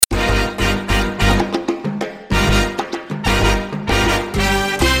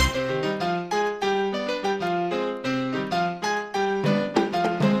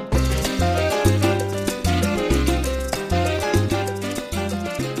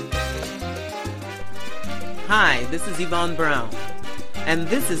Hi, this is Yvonne Brown, and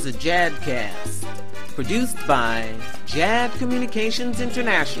this is a JADcast, produced by JAD Communications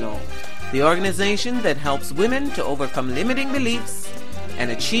International, the organization that helps women to overcome limiting beliefs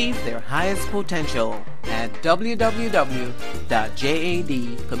and achieve their highest potential at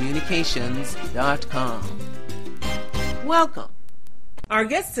www.jadcommunications.com. Welcome. Our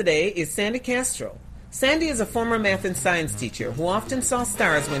guest today is Sandee Kastrul. Sandee is a former math and science teacher who often saw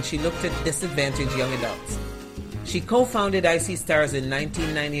stars when she looked at disadvantaged young adults. She co-founded I See Stars in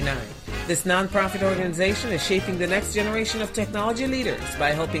 1999. This nonprofit organization is shaping the next generation of technology leaders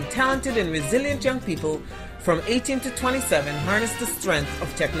by helping talented and resilient young people from 18 to 27 harness the strength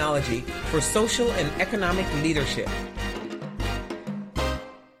of technology for social and economic leadership.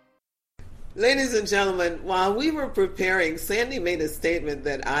 Ladies and gentlemen, while we were preparing, Sandee made a statement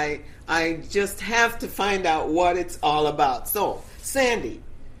that I just have to find out what it's all about. So, Sandee,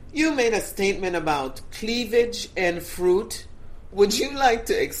 you made a statement about cleavage and fruit. Would you like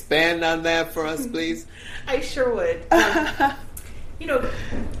to expand on that for us, please? I sure would.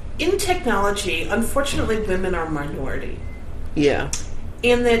 In technology, unfortunately, women are a minority. Yeah.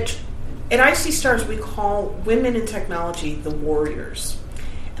 And that at I See Stars, we call women in technology the warriors.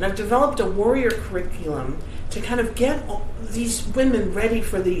 And I've developed a warrior curriculum to kind of get these women ready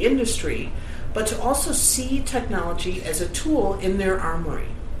for the industry, but to also see technology as a tool in their armory.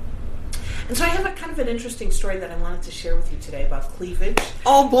 And so I have a kind of an interesting story that I wanted to share with you today about cleavage.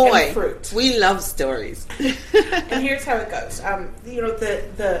 Oh boy, and fruit. We love stories. And here's how it goes.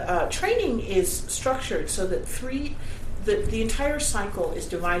 The training is structured so that the entire cycle is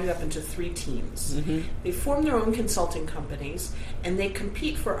divided up into 3 teams. Mm-hmm. They form their own consulting companies, and they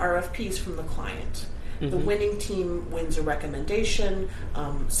compete for RFPs from the client. Mm-hmm. The winning team wins a recommendation,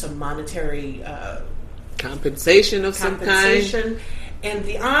 some monetary compensation of some kind, and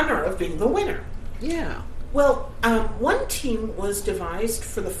the honor of being the winner. Yeah. Well, one team was devised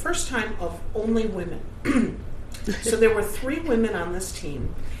for the first time of only women. So there were 3 women on this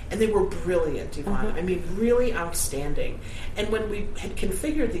team, and they were brilliant, Yvonne. Uh-huh. I mean, really outstanding. And when we had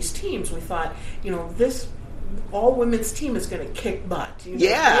configured these teams, we thought, this all-women's team is going to kick butt.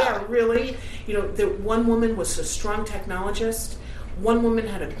 Yeah, really. The one woman was a strong technologist. One woman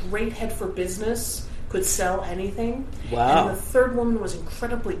had a great head for business, could sell anything. Wow. And the third woman was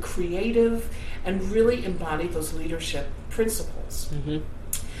incredibly creative and really embodied those leadership principles. Mm-hmm.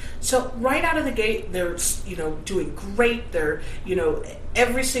 So right out of the gate, they're doing great. They're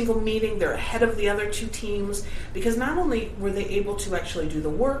every single meeting they're ahead of the other 2 teams, because not only were they able to actually do the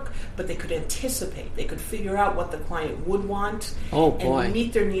work, but they could anticipate. They could figure out what the client would want and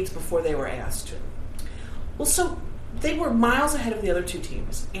meet their needs before they were asked to. Well, so they were miles ahead of the other 2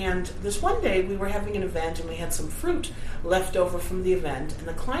 teams. And this one day we were having an event, and we had some fruit left over from the event, and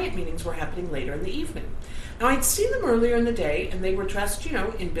the client meetings were happening later in the evening. Now, I'd seen them earlier in the day, and they were dressed,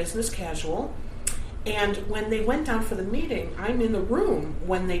 in business casual. And when they went down for the meeting, I'm in the room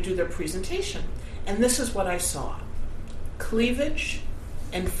when they do their presentation. And this is what I saw. Cleavage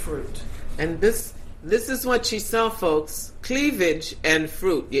and fruit. And this is what she saw, folks. Cleavage and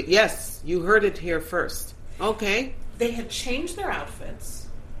fruit. Yes, you heard it here first. Okay. They had changed their outfits,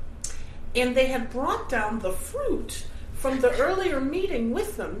 and they had brought down the fruit from the earlier meeting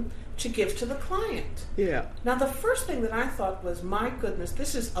with them to give to the client. Yeah. Now, the first thing that I thought was, my goodness,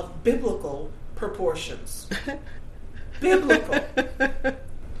 this is of biblical proportions. Biblical.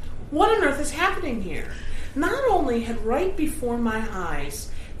 What on earth is happening here? Not only had right before my eyes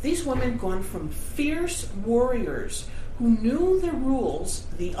these women gone from fierce warriors who knew the rules,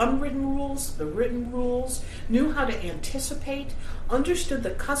 the unwritten rules, the written rules, knew how to anticipate, understood the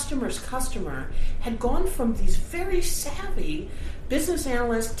customer's customer, had gone from these very savvy business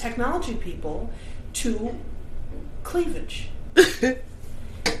analyst technology people to cleavage.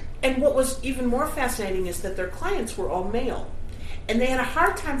 And what was even more fascinating is that their clients were all male. And they had a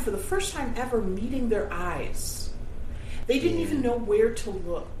hard time, for the first time ever, meeting their eyes. They didn't even know where to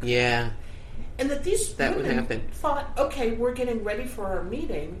look. Yeah. And that these women thought, okay, we're getting ready for our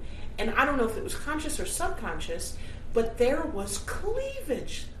meeting. And I don't know if it was conscious or subconscious, but there was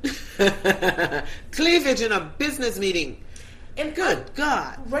cleavage. Cleavage in a business meeting. And good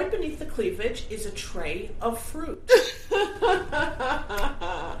God. Right beneath the cleavage is a tray of fruit.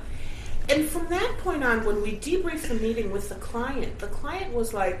 And from that point on, when we debriefed the meeting with the client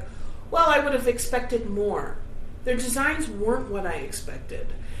was like, well, I would have expected more. Their designs weren't what I expected.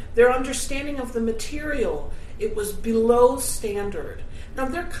 Their understanding of the material, it was below standard. Now,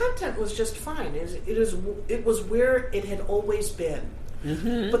 their content was just fine. It was where it had always been.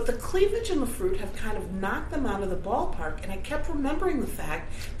 Mm-hmm. But the cleavage and the fruit have kind of knocked them out of the ballpark, and I kept remembering the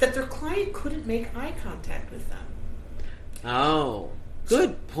fact that their client couldn't make eye contact with them. Oh,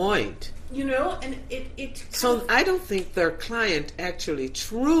 good point. You know, and it so I don't think their client actually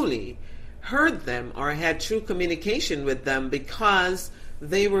truly heard them or had true communication with them because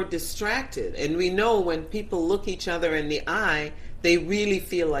they were distracted. And we know when people look each other in the eye, they really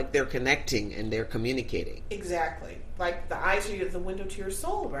feel like they're connecting and they're communicating. Exactly. Like the eyes are the window to your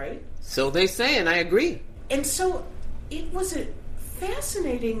soul, right? So they say, and I agree. And so it was a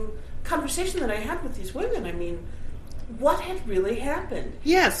fascinating conversation that I had with these women. I mean, what had really happened?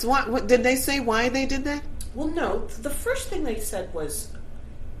 Yes. What did they say why they did that? Well, no. The first thing they said was,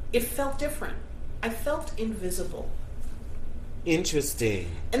 it felt different. I felt invisible. Interesting.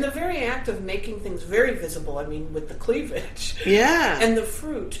 And the very act of making things very visible, I mean, with the cleavage and the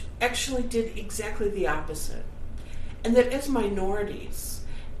fruit, actually did exactly the opposite. And that as minorities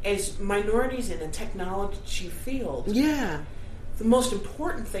in a technology field, the most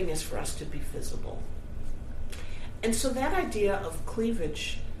important thing is for us to be visible. And so that idea of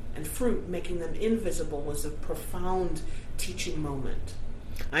cleavage and fruit, making them invisible, was a profound teaching moment.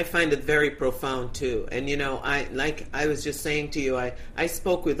 I find it very profound too. And you know, I was just saying to you, I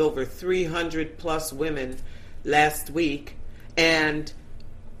spoke with over 300 plus women last week, and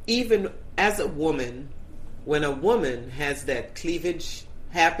even as a woman, when a woman has that cleavage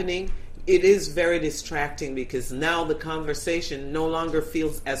happening, it is very distracting because now the conversation no longer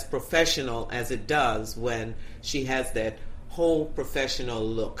feels as professional as it does when she has that whole professional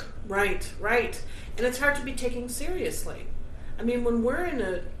look. Right. And it's hard to be taken seriously. I mean, when we're in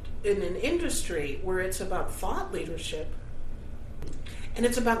an industry where it's about thought leadership and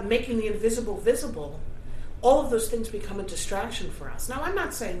it's about making the invisible visible, all of those things become a distraction for us. Now, I'm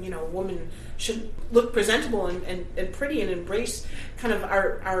not saying, you know, a woman should look presentable and pretty and embrace kind of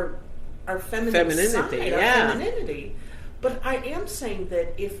our femininity side, our femininity. But I am saying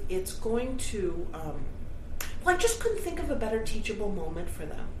that if it's going to, I just couldn't think of a better teachable moment for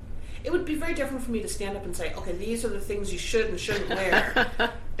them. It would be very different for me to stand up and say, okay, these are the things you should and shouldn't wear.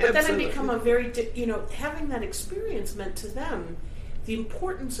 But then it become a very, having that experience meant to them the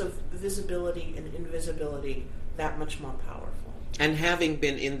importance of visibility and invisibility that much more powerful. And having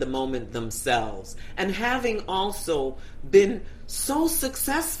been in the moment themselves, and having also been so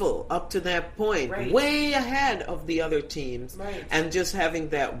successful up to that point, way ahead of the other teams, and just having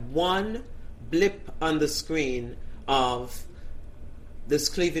that one blip on the screen of this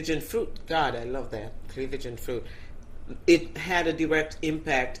cleavage and fruit. God, I love that. Cleavage and fruit. It had a direct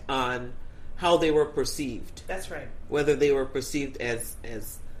impact on how they were perceived. That's right. Whether they were perceived as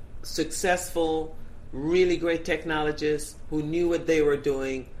successful, really great technologists who knew what they were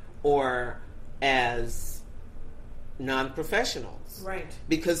doing, or as non-professionals. Right.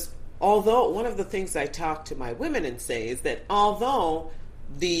 Because although one of the things I talk to my women and say is that although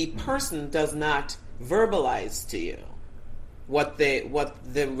the person does not verbalize to you what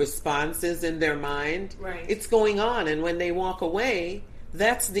the response is in their mind, it's going on, and when they walk away,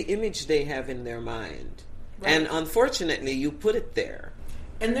 that's the image they have in their mind. And unfortunately, you put it there.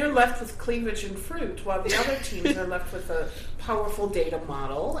 And they're left with cleavage and fruit, while the other teams are left with a powerful data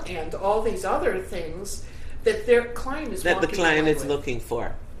model and all these other things that their client is looking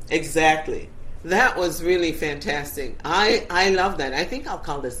for. Exactly. That was really fantastic. I love that. I think I'll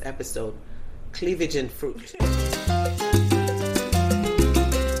call this episode Cleavage and Fruit.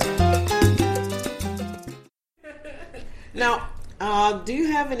 Now, do you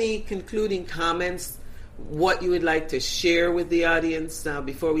have any concluding comments, what you would like to share with the audience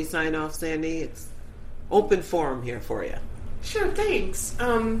before we sign off, Sandee? It's open forum here for you. Sure, thanks.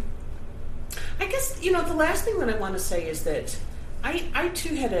 I guess, the last thing that I want to say is that I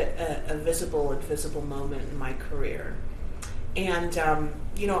too had a visible, invisible moment in my career. And,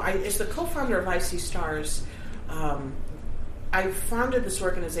 as the co-founder of IC Stars, I founded this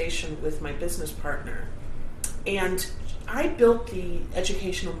organization with my business partner. And I built the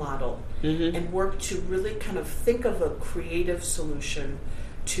educational model and worked to really kind of think of a creative solution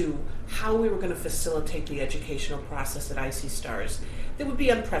to how we were going to facilitate the educational process at IC Stars that would be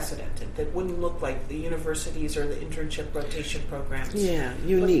unprecedented, that wouldn't look like the universities or the internship rotation programs. Yeah,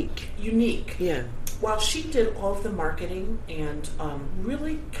 unique. Unique. Yeah. While she did all of the marketing and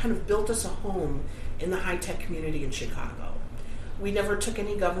really kind of built us a home in the high-tech community in Chicago. We never took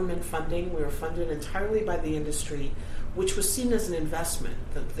any government funding. We were funded entirely by the industry, which was seen as an investment,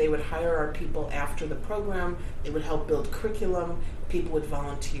 that they would hire our people after the program, they would help build curriculum, people would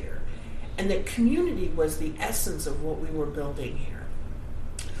volunteer. And that community was the essence of what we were building here.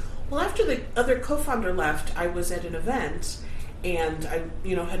 Well, after the other co-founder left, I was at an event, And I,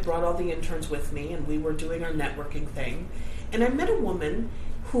 had brought all the interns with me, and we were doing our networking thing. And I met a woman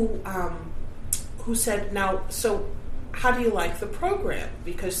who said, "Now, so how do you like the program?"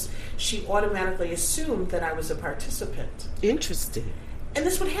 Because she automatically assumed that I was a participant. Interesting. And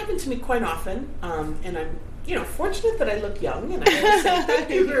this would happen to me quite often. And I'm, fortunate that I look young, and I always say thank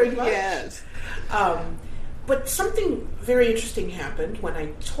you very much. Yes. But something very interesting happened when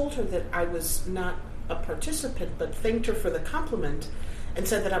I told her that I was not a participant, but thanked her for the compliment and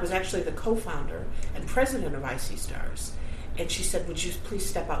said that I was actually the co-founder and president of IC Stars. And she said, "Would you please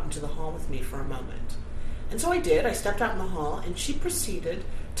step out into the hall with me for a moment?" And so I did. I stepped out in the hall, and she proceeded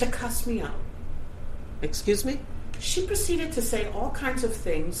to cuss me out. Excuse me? She proceeded to say all kinds of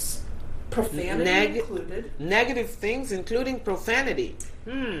things, profanity included. Negative things, including profanity.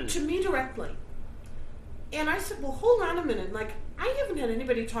 To me directly. And I said, "Well, hold on a minute. Like, I haven't had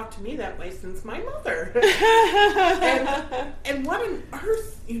anybody talk to me that way since my mother." and what on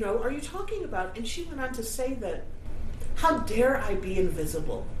earth, are you talking about? And she went on to say that, how dare I be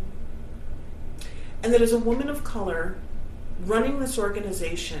invisible? And that as a woman of color running this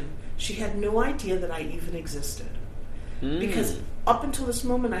organization, she had no idea that I even existed. Because up until this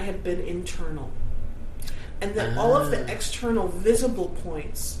moment, I had been internal. And that all of the external visible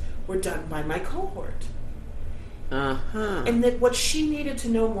points were done by my cohort. And that what she needed to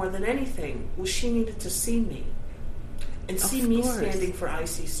know more than anything was she needed to see me. And see me standing for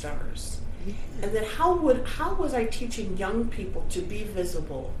IC Stars. Yeah. And that how was I teaching young people to be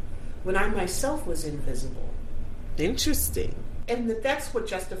visible when I myself was invisible? Interesting. And that's what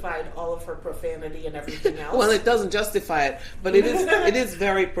justified all of her profanity and everything else. Well, it doesn't justify it, but it is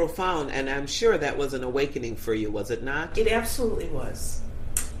very profound, and I'm sure that was an awakening for you, was it not? It absolutely was.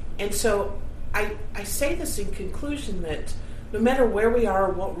 And so I say this in conclusion that no matter where we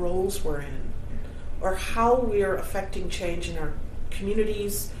are, what roles we're in, or how we're affecting change in our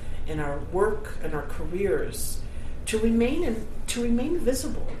communities, in our work, and our careers, to remain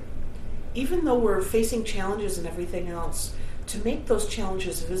visible, even though we're facing challenges and everything else, to make those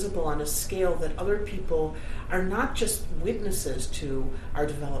challenges visible on a scale that other people are not just witnesses to our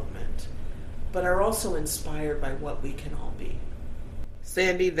development, but are also inspired by what we can all be.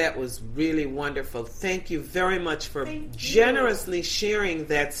 Sandee, that was really wonderful. Thank you very much for generously sharing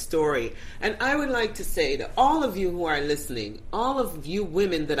that story. And I would like to say to all of you who are listening, all of you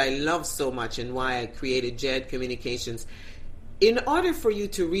women that I love so much and why I created JAD Communications, in order for you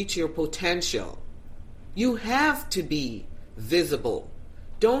to reach your potential, you have to be visible.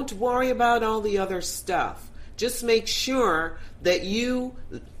 Don't worry about all the other stuff. Just make sure that you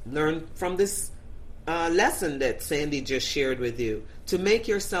learn from this lesson that Sandee just shared with you, to make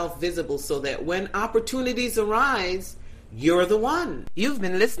yourself visible so that when opportunities arise, you're the one. You've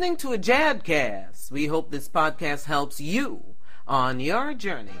been listening to a JADcast. We hope this podcast helps you on your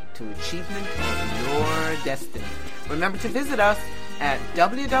journey to achievement of your destiny. Remember to visit us at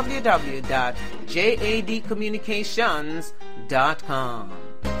www.jadcommunications.com.